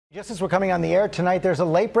Just as we're coming on the air tonight, there's a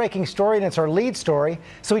late-breaking story, and it's our lead story.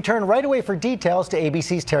 So we turn right away for details to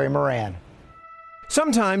ABC's Terry Moran.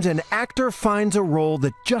 Sometimes an actor finds a role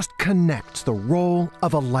that just connects, the role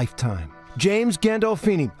of a lifetime. James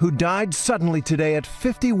Gandolfini, who died suddenly today at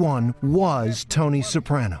 51, was Tony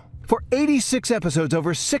Soprano. For 86 episodes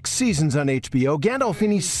over 6 seasons on HBO,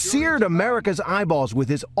 Gandolfini seared America's eyeballs with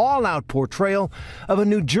his all-out portrayal of a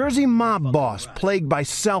New Jersey mob boss plagued by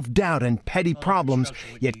self-doubt and petty problems,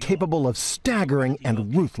 yet capable of staggering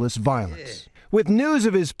and ruthless violence. With news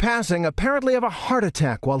of his passing apparently of a heart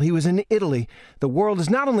attack while he was in Italy, the world has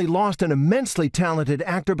not only lost an immensely talented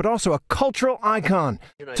actor, but also a cultural icon.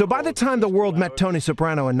 So by the time the world met Tony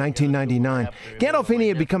Soprano in 1999, Gandolfini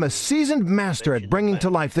had become a seasoned master at bringing to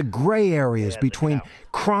life the gray areas between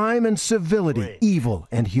crime and civility, evil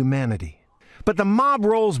and humanity. But the mob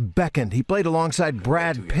roles beckoned. He played alongside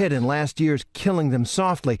Brad Pitt in last year's Killing Them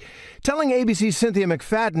Softly, telling ABC's Cynthia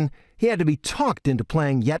McFadden he had to be talked into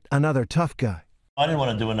playing yet another tough guy. I didn't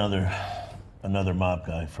want to do another mob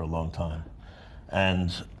guy for a long time.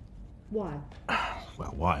 And why?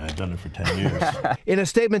 Well, why? I've done it for 10 years. In a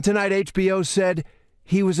statement tonight, HBO said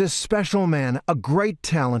he was a special man, a great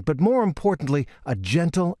talent, but more importantly, a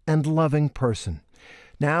gentle and loving person.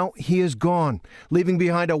 Now he is gone, leaving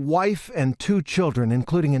behind a wife and 2 children,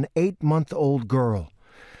 including an 8-month-old girl.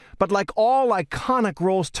 But like all iconic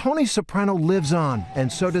roles, Tony Soprano lives on,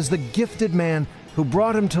 and so does the gifted man who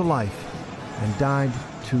brought him to life and died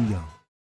too young.